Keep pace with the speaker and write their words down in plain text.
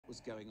was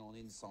going on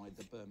inside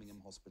the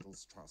Birmingham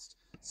Hospitals Trust.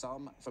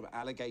 Some from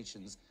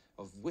allegations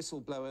of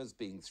whistleblowers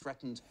being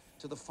threatened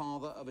to the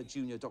father of a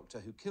junior doctor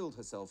who killed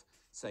herself,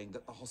 saying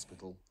that the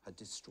hospital had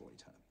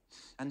destroyed her.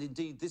 And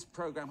indeed, this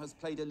programme has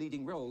played a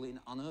leading role in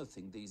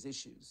unearthing these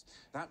issues.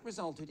 That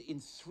resulted in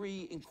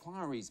 3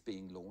 inquiries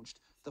being launched,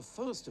 the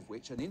first of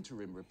which, an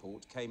interim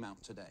report, came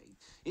out today.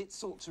 It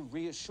sought to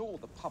reassure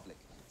the public,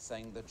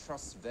 saying the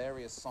Trust's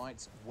various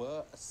sites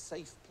were a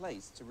safe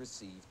place to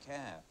receive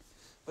care.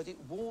 But it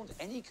warned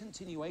any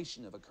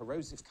continuation of a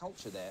corrosive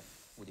culture there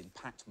would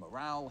impact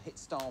morale, hit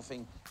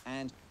staffing,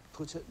 and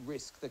put at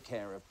risk the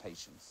care of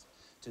patients.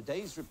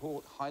 Today's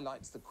report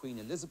highlights the Queen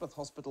Elizabeth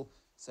Hospital,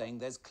 saying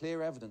there's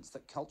clear evidence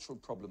that cultural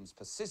problems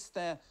persist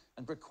there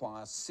and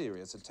require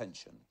serious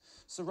attention.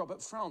 Sir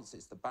Robert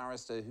Francis, the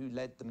barrister who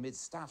led the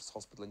Mid-Staffs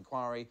Hospital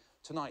inquiry,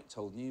 tonight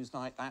told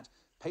Newsnight that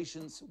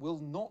patients will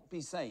not be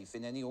safe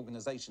in any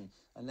organisation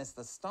unless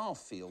the staff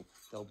feel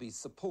they'll be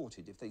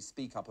supported if they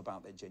speak up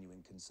about their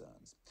genuine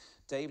concerns.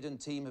 David and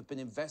team have been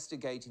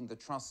investigating the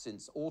Trust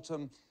since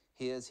autumn.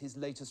 Here's his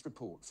latest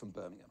report from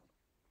Birmingham.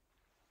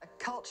 A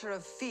culture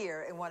of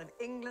fear in one of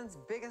England's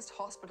biggest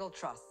hospital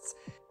trusts.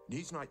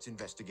 Newsnight's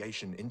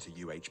investigation into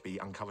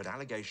UHB uncovered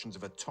allegations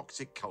of a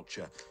toxic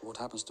culture. What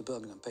happens to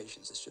Birmingham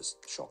patients is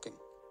just shocking.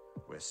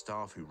 Where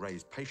staff who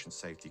raised patient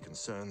safety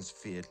concerns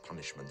feared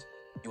punishment.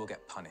 You will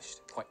get punished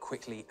quite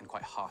quickly and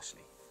quite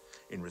harshly.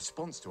 In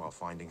response to our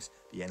findings,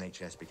 the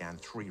NHS began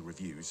 3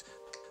 reviews.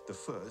 The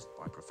first,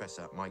 by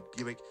Professor Mike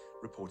Bewick,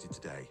 reported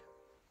today.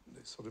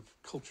 This sort of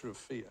culture of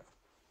fear,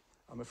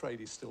 I'm afraid,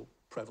 is still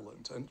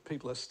prevalent, and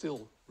people are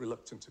still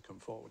reluctant to come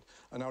forward.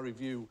 And our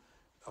review,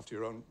 after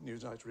your own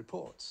Newsnight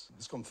reports,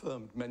 has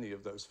confirmed many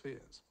of those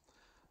fears.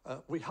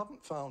 We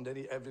haven't found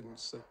any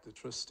evidence that the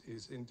Trust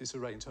is in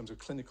disarray in terms of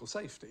clinical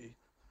safety,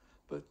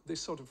 but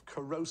this sort of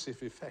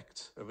corrosive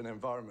effect of an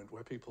environment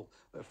where people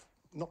are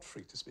not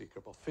free to speak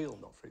up or feel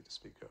not free to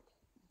speak up,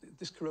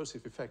 this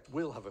corrosive effect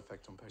will have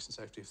effect on patient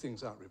safety if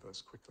things aren't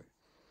reversed quickly.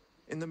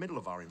 In the middle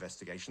of our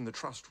investigation, the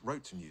Trust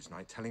wrote to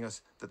Newsnight telling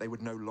us that they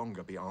would no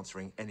longer be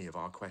answering any of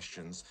our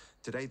questions.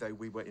 Today, though,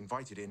 we were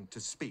invited in to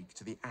speak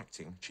to the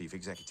acting chief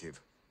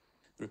executive.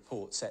 The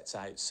report sets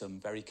out some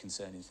very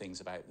concerning things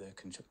about the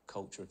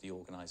culture of the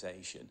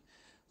organisation.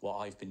 What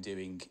I've been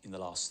doing in the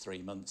last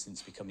 3 months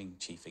since becoming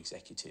chief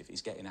executive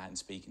is getting out and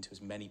speaking to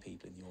as many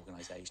people in the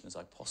organisation as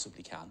I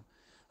possibly can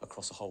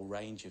across a whole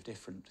range of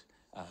different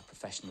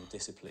professional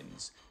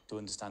disciplines to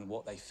understand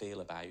what they feel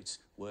about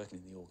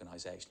working in the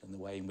organisation and the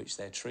way in which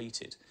they're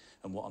treated.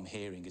 And what I'm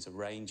hearing is a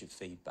range of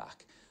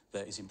feedback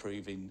that is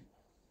proving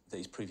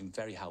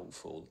very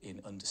helpful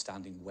in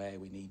understanding where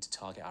we need to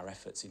target our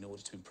efforts in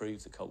order to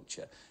improve the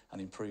culture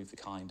and improve the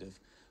kind of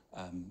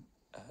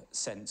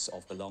sense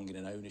of belonging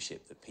and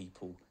ownership that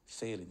people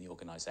feel in the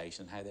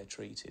organisation and how they're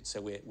treated. So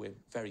we're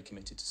very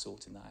committed to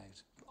sorting that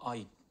out.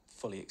 I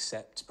fully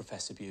accept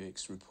Professor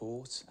Bewick's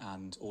report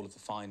and all of the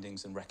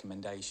findings and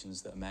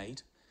recommendations that are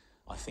made.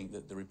 I think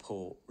that the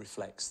report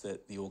reflects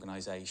that the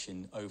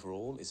organisation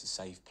overall is a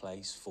safe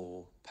place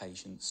for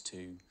patients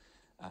to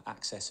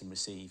access and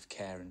receive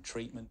care and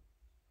treatment.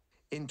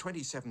 In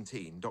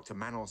 2017, Dr.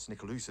 Manos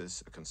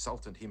Nikolaousis, a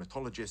consultant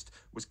haematologist,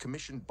 was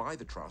commissioned by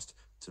the Trust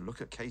to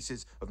look at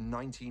cases of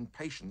 19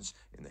 patients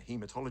in the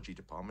haematology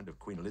department of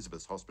Queen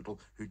Elizabeth's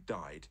Hospital who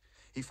died.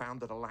 He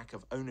found that a lack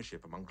of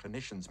ownership among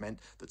clinicians meant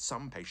that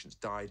some patients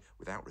died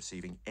without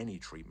receiving any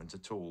treatment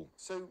at all.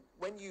 So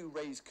when you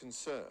raise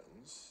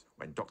concerns...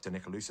 When Dr.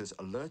 Nikolaousis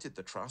alerted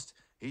the Trust,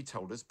 he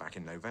told us back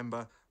in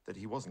November that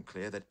he wasn't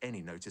clear that any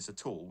notice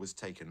at all was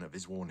taken of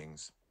his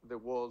warnings. There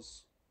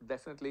was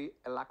definitely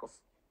a lack of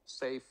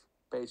safe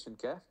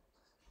patient care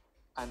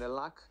and a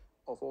lack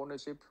of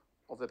ownership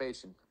of the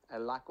patient, a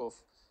lack of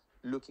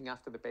looking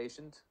after the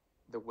patient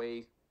the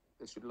way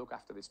they should look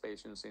after these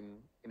patients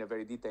in a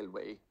very detailed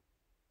way.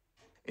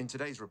 In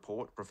today's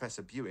report,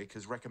 Professor Bewick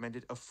has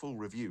recommended a full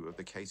review of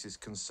the cases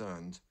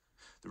concerned.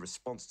 The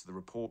response to the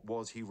report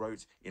was, he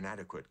wrote,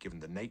 inadequate given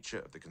the nature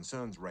of the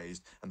concerns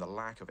raised and the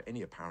lack of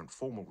any apparent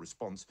formal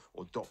response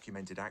or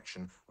documented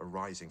action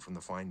arising from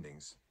the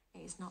findings.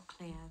 It is not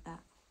clear that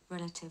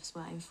relatives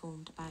were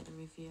informed about the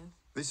review.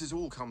 This has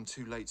all come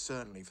too late,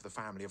 certainly, for the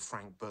family of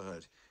Frank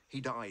Bird. He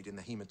died in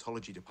the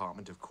haematology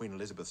department of Queen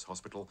Elizabeth's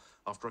Hospital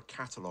after a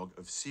catalogue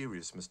of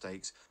serious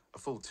mistakes, a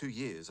full 2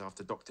 years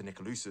after Dr.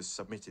 Nikolaousis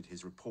submitted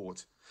his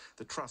report.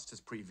 The Trust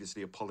has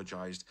previously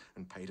apologised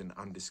and paid an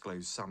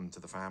undisclosed sum to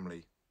the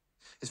family.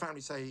 His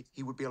family say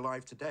he would be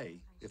alive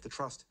today if the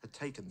Trust had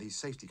taken these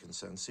safety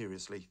concerns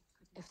seriously.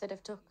 If they'd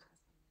have took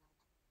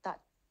that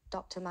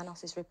Dr.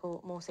 Manos's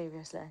report more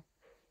seriously,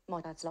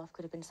 my dad's life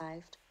could have been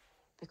saved,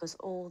 because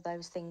all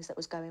those things that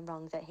was going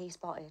wrong that he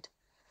spotted,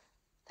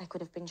 they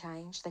could have been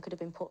changed, they could have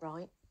been put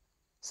right.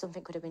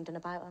 Something could have been done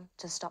about them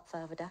to stop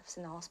further deaths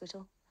in the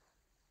hospital.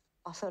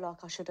 I feel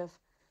like I should have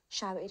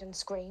shouted and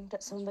screamed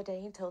at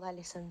somebody until they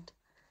listened.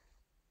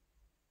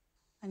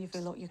 And you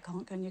feel like you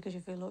can't, can you? Because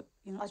you feel like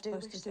you're not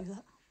supposed to do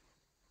that.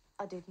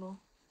 I did more.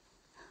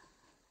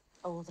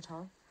 All the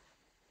time.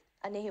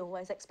 And he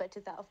always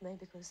expected that of me,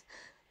 because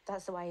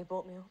that's the way he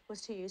brought me up,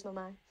 was to use my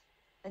mouth.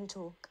 and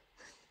talk.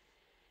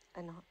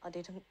 And I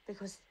didn't,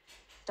 because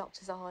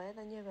doctors are higher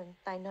than you and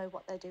they know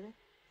what they're doing.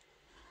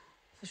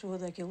 For sure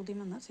they killed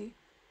him, and that's it.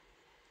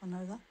 I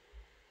know that.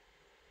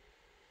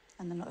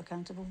 And they're not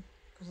accountable,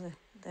 because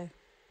they're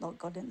like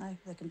God, aren't they?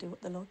 They can do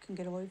what they like and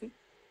get away with it.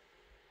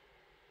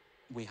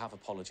 We have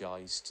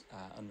apologised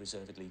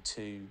unreservedly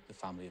to the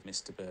family of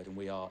Mr. Bird, and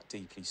we are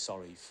deeply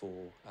sorry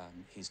for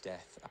his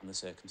death and the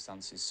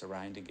circumstances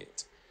surrounding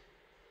it.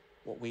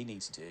 What we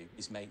need to do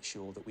is make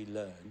sure that we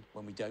learn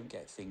when we don't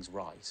get things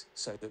right,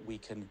 so that we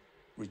can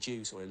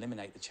reduce or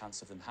eliminate the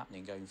chance of them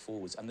happening going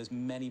forwards. And there's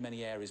many,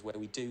 many areas where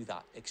we do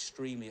that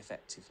extremely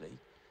effectively,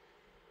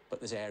 but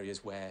there's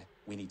areas where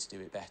we need to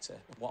do it better.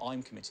 What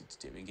I'm committed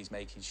to doing is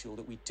making sure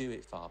that we do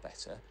it far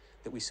better,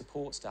 that we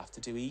support staff to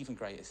do even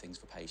greater things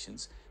for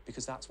patients,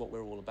 because that's what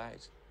we're all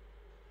about.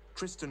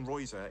 Tristan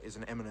Reuser is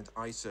an eminent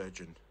eye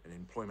surgeon. An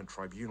employment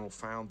tribunal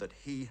found that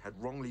he had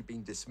wrongly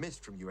been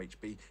dismissed from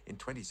UHB in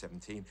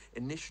 2017,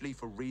 initially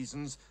for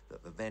reasons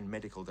that the then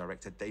medical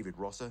director David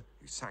Rosser,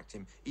 who sacked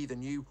him, either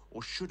knew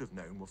or should have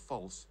known were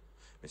false.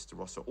 Mr.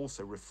 Rosser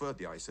also referred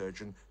the eye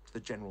surgeon to the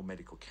General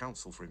Medical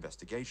Council for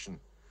investigation.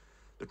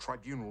 The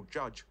tribunal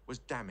judge was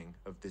damning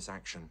of this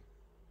action.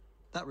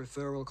 That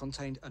referral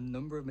contained a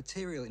number of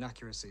material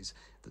inaccuracies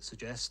that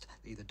suggest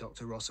that either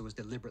Dr. Rosser was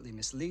deliberately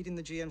misleading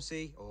the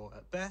GMC, or,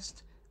 at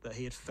best, that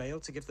he had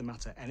failed to give the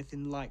matter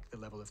anything like the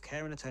level of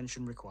care and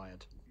attention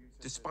required.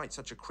 Despite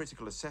such a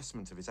critical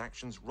assessment of his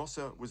actions,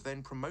 Rosser was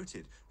then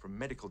promoted from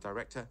medical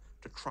director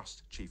to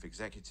trust chief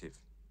executive.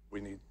 We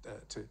need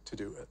to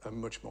do a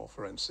much more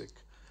forensic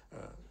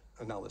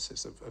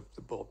analysis of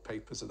the board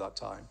papers at that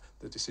time,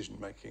 the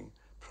decision-making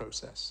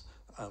process.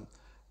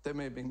 There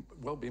may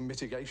well be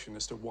mitigation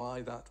as to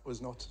why that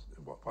was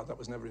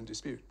never in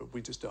dispute, but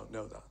we just don't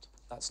know that.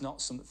 That's not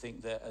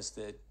something that, as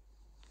the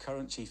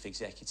current chief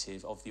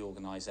executive of the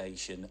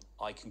organisation,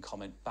 I can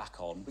comment back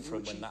on but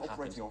from when that happened. You were chief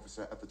operating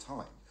officer at the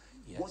time.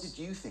 Yes. What did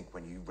you think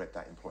when you read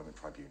that employment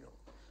tribunal?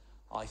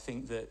 I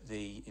think that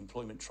the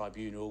employment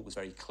tribunal was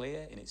very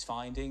clear in its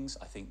findings.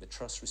 I think the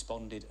trust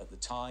responded at the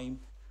time.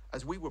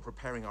 As we were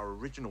preparing our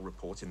original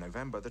report in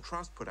November, the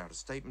Trust put out a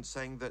statement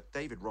saying that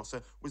David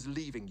Rosser was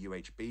leaving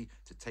UHB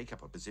to take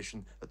up a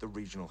position at the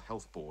Regional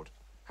Health Board.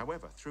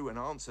 However, through an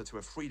answer to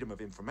a Freedom of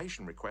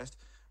Information request,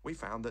 we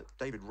found that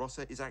David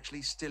Rosser is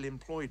actually still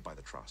employed by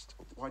the Trust.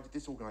 Why did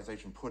this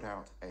organisation put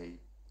out a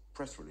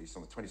press release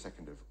on the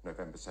 22nd of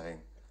November saying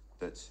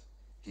that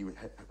he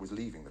was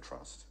leaving the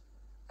Trust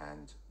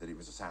and that it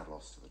was a sad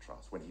loss to the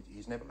Trust, when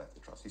he's never left the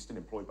Trust? He's still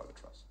employed by the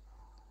Trust.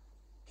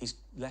 He's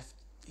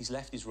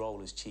left his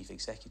role as chief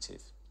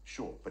executive.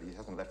 Sure, but he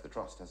hasn't left the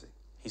Trust, has he?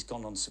 He's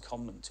gone on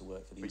secondment to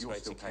work for the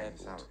Integrated Care Board. But you're still paying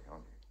his salary,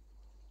 aren't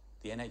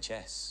you? The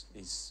NHS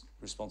is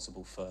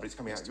responsible for... But it's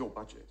coming out of your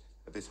budget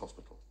at this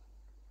hospital.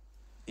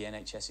 The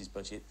NHS's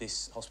budget,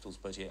 this hospital's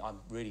budget. I'm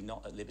really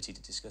not at liberty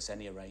to discuss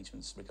any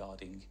arrangements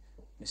regarding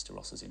Mr.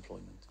 Rosser's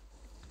employment.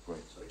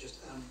 Great. Sorry, just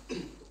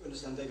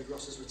understand David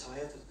Rosser's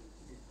retired.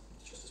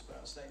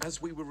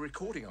 As we were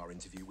recording our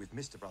interview with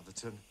Mr.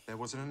 Brotherton, there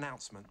was an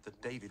announcement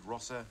that David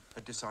Rosser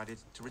had decided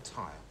to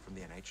retire from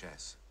the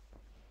NHS.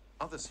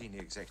 Other senior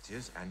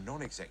executives and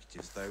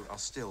non-executives, though, are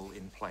still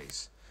in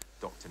place.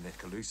 Dr.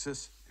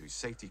 Nicolusus, whose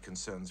safety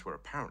concerns were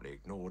apparently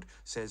ignored,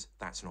 says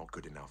that's not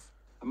good enough.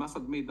 I must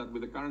admit that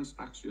with the current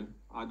structure,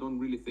 I don't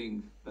really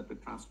think that the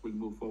Trust will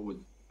move forward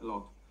a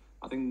lot.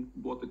 I think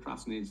what the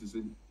Trust needs is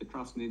the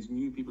Trust needs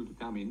new people to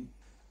come in.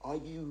 Are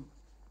you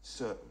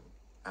certain,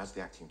 as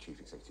the acting chief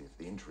executive,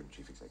 the interim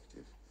chief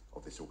executive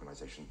of this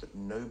organisation, that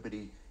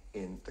nobody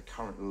in the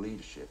current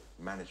leadership,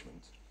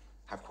 management,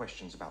 have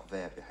questions about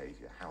their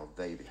behaviour, how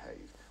they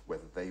behave,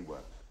 whether they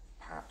were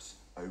perhaps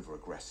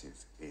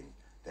over-aggressive in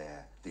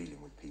their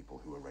dealing with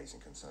people who are raising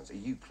concerns? Are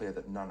you clear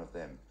that none of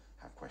them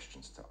have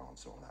questions to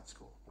answer on that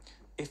score?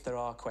 If there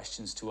are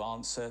questions to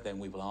answer, then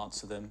we will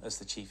answer them. As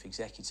the chief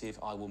executive,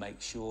 I will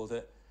make sure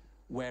that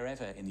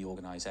wherever in the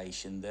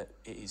organisation that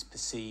it is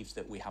perceived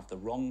that we have the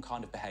wrong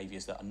kind of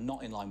behaviours that are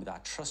not in line with our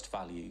trust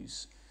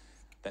values,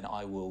 then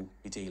I will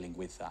be dealing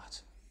with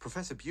that.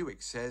 Professor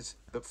Bewick says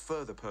that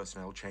further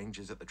personnel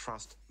changes at the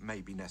Trust may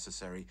be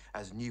necessary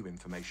as new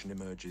information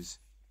emerges.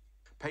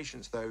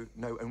 Patients, though,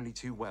 know only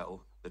too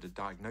well that a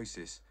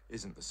diagnosis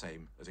isn't the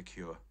same as a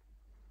cure.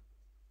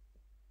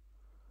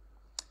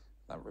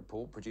 That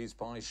report produced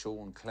by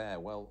Sean Clare.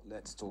 Well,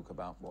 let's talk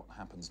about what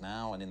happens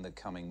now and in the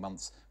coming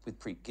months with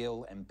Preet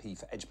Gill, MP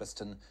for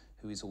Edgbaston,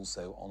 who is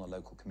also on a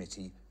local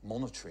committee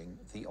monitoring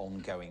the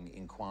ongoing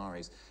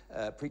inquiries.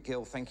 Preet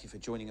Gill, thank you for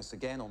joining us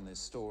again on this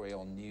story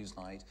on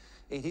Newsnight.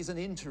 It is an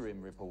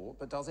interim report,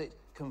 but does it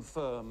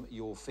confirm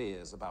your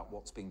fears about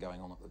what's been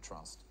going on at the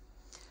Trust?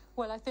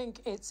 Well, I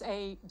think it's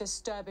a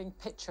disturbing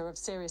picture of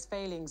serious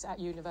failings at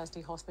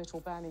University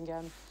Hospital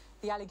Birmingham.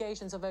 The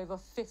allegations of over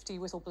 50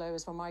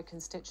 whistleblowers from my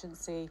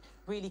constituency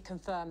really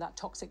confirm that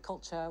toxic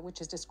culture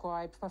which is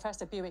described.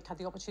 Professor Bewick had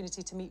the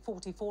opportunity to meet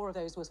 44 of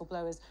those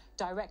whistleblowers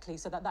directly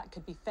so that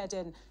could be fed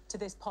in to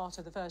this part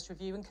of the first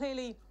review. And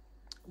clearly,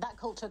 that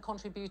culture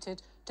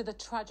contributed to the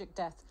tragic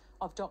death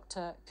of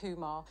Dr.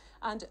 Kumar.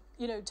 And,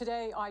 you know,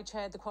 today I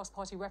chaired the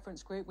cross-party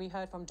reference group. We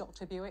heard from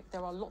Dr. Bewick.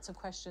 There are lots of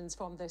questions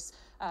from this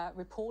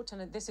report,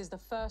 and this is the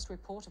first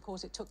report. Of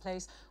course, it took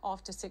place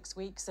after 6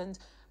 weeks, and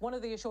one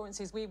of the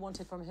assurances we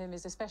wanted from him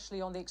is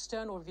especially on the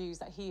external reviews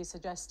that he is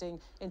suggesting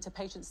into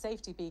patient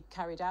safety be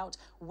carried out.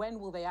 When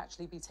will they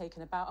actually be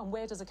taken about, and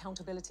where does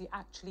accountability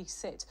actually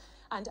sit?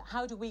 And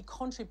how do we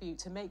contribute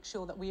to make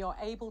sure that we are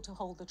able to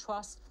hold the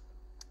trust,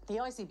 the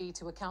ICB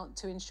to account,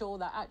 to ensure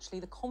that actually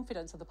the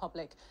confidence of the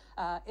public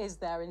is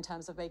there in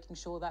terms of making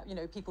sure that, you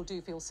know, people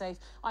do feel safe.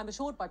 I'm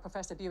assured by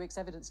Professor Bewick's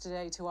evidence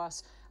today to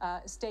us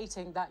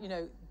stating that, you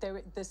know,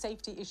 the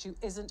safety issue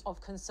isn't of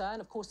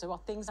concern. Of course, there are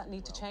things that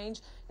need to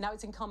change. Now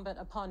it's incumbent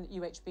upon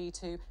UHB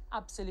to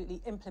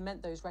absolutely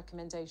implement those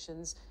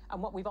recommendations.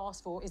 And what we've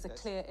asked for is a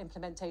clear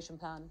implementation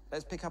plan.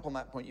 Let's pick up on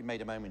that point you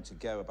made a moment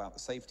ago about the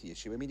safety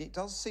issue. I mean, it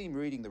does seem,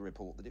 reading the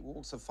report, that it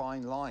walks a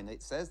fine line.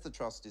 It says the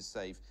trust is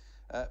safe,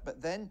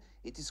 but then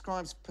it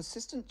describes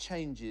persistent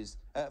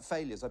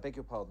failures, I beg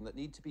your pardon, that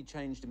need to be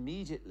changed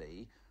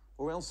immediately,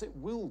 or else it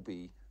will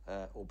be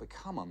or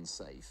become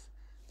unsafe.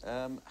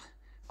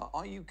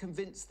 Are you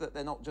convinced that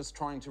they're not just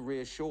trying to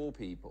reassure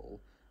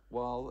people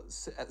while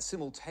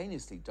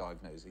simultaneously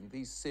diagnosing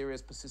these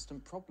serious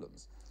persistent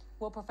problems?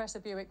 Well, Professor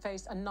Bewick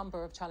faced a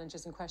number of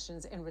challenges and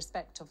questions in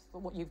respect of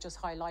what you've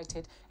just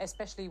highlighted,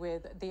 especially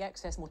with the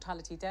excess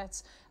mortality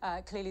deaths.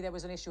 Clearly, there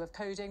was an issue of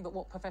coding, but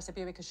what Professor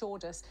Bewick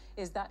assured us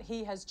is that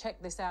he has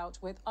checked this out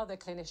with other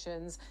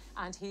clinicians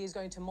and he is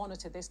going to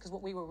monitor this, because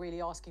what we were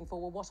really asking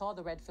for, well, what are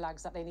the red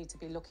flags that they need to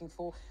be looking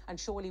for? And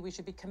surely we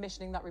should be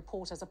commissioning that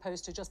report as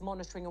opposed to just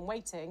monitoring and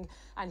waiting.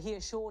 And he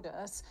assured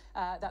us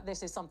that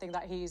this is something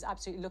that he's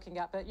absolutely looking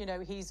at. But, you know,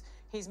 he's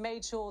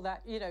made sure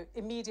that, you know,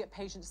 immediate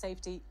patient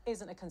safety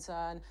isn't a concern.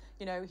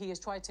 You know, he has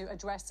tried to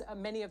address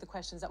many of the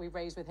questions that we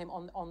raised with him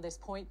on this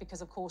point, because,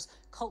 of course,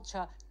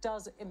 culture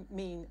does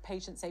mean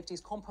patient safety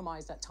is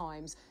compromised at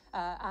times,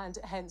 and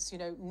hence, you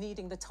know,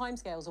 needing the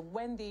timescales of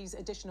when these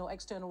additional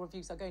external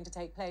reviews are going to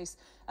take place.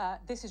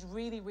 This is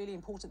really, really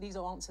important. These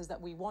are answers that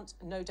we want.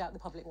 No doubt the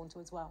public want to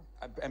as well.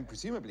 And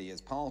presumably,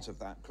 as part of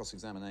that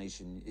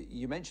cross-examination,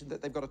 you mentioned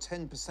that they've got a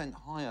 10%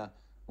 higher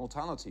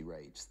mortality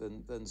rate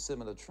than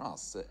similar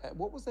trusts.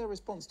 What was their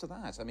response to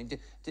that? I mean,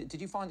 did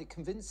you find it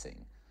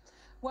convincing?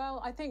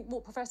 Well, I think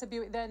what Professor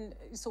Bewick then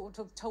sort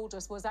of told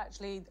us was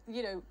actually,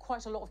 you know,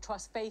 quite a lot of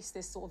trusts face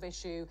this sort of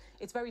issue.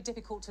 It's very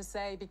difficult to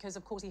say because,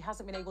 of course, he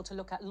hasn't been able to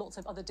look at lots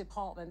of other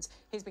departments.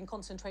 He's been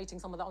concentrating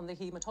some of that on the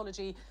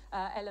haematology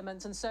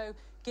elements. And so,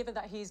 given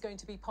that he's going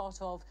to be part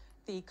of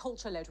the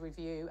culture-led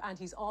review and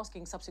he's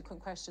asking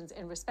subsequent questions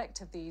in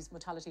respect of these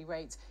mortality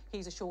rates,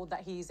 he's assured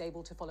that he's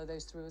able to follow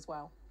those through as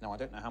well. Now, I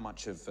don't know how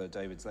much of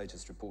David's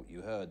latest report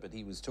you heard, but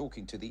he was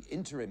talking to the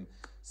interim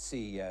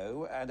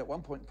CEO and at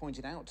one point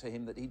pointed out to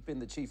him that he'd been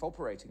the chief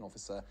operating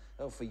officer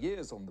for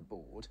years on the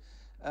board.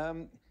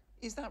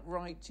 Is that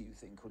right, do you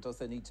think, or does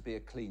there need to be a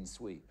clean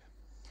sweep?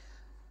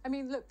 I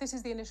mean, look, this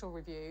is the initial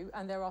review,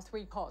 and there are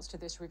 3 parts to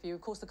this review.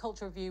 Of course, the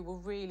culture review will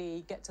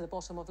really get to the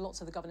bottom of lots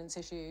of the governance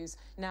issues.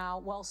 Now,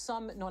 while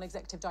some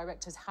non-executive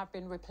directors have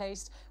been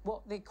replaced,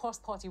 what the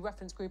cross-party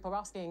reference group are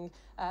asking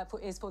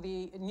is for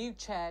the new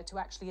chair to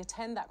actually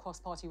attend that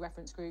cross-party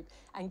reference group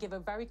and give a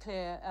very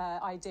clear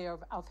idea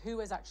of who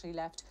has actually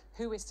left,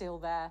 who is still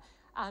there,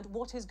 and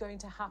what is going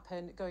to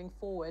happen going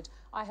forward.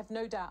 I have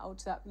no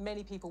doubt that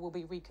many people will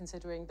be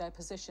reconsidering their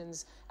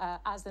positions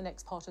as the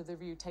next part of the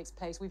review takes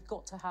place. We've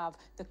got to have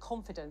the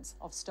confidence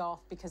of staff,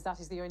 because that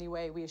is the only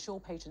way we assure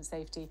patient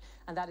safety,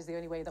 and that is the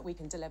only way that we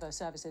can deliver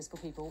services for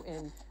people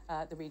in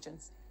the region.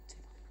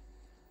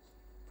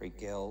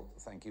 Gill,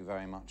 thank you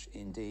very much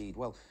indeed.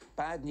 Well,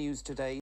 bad news today.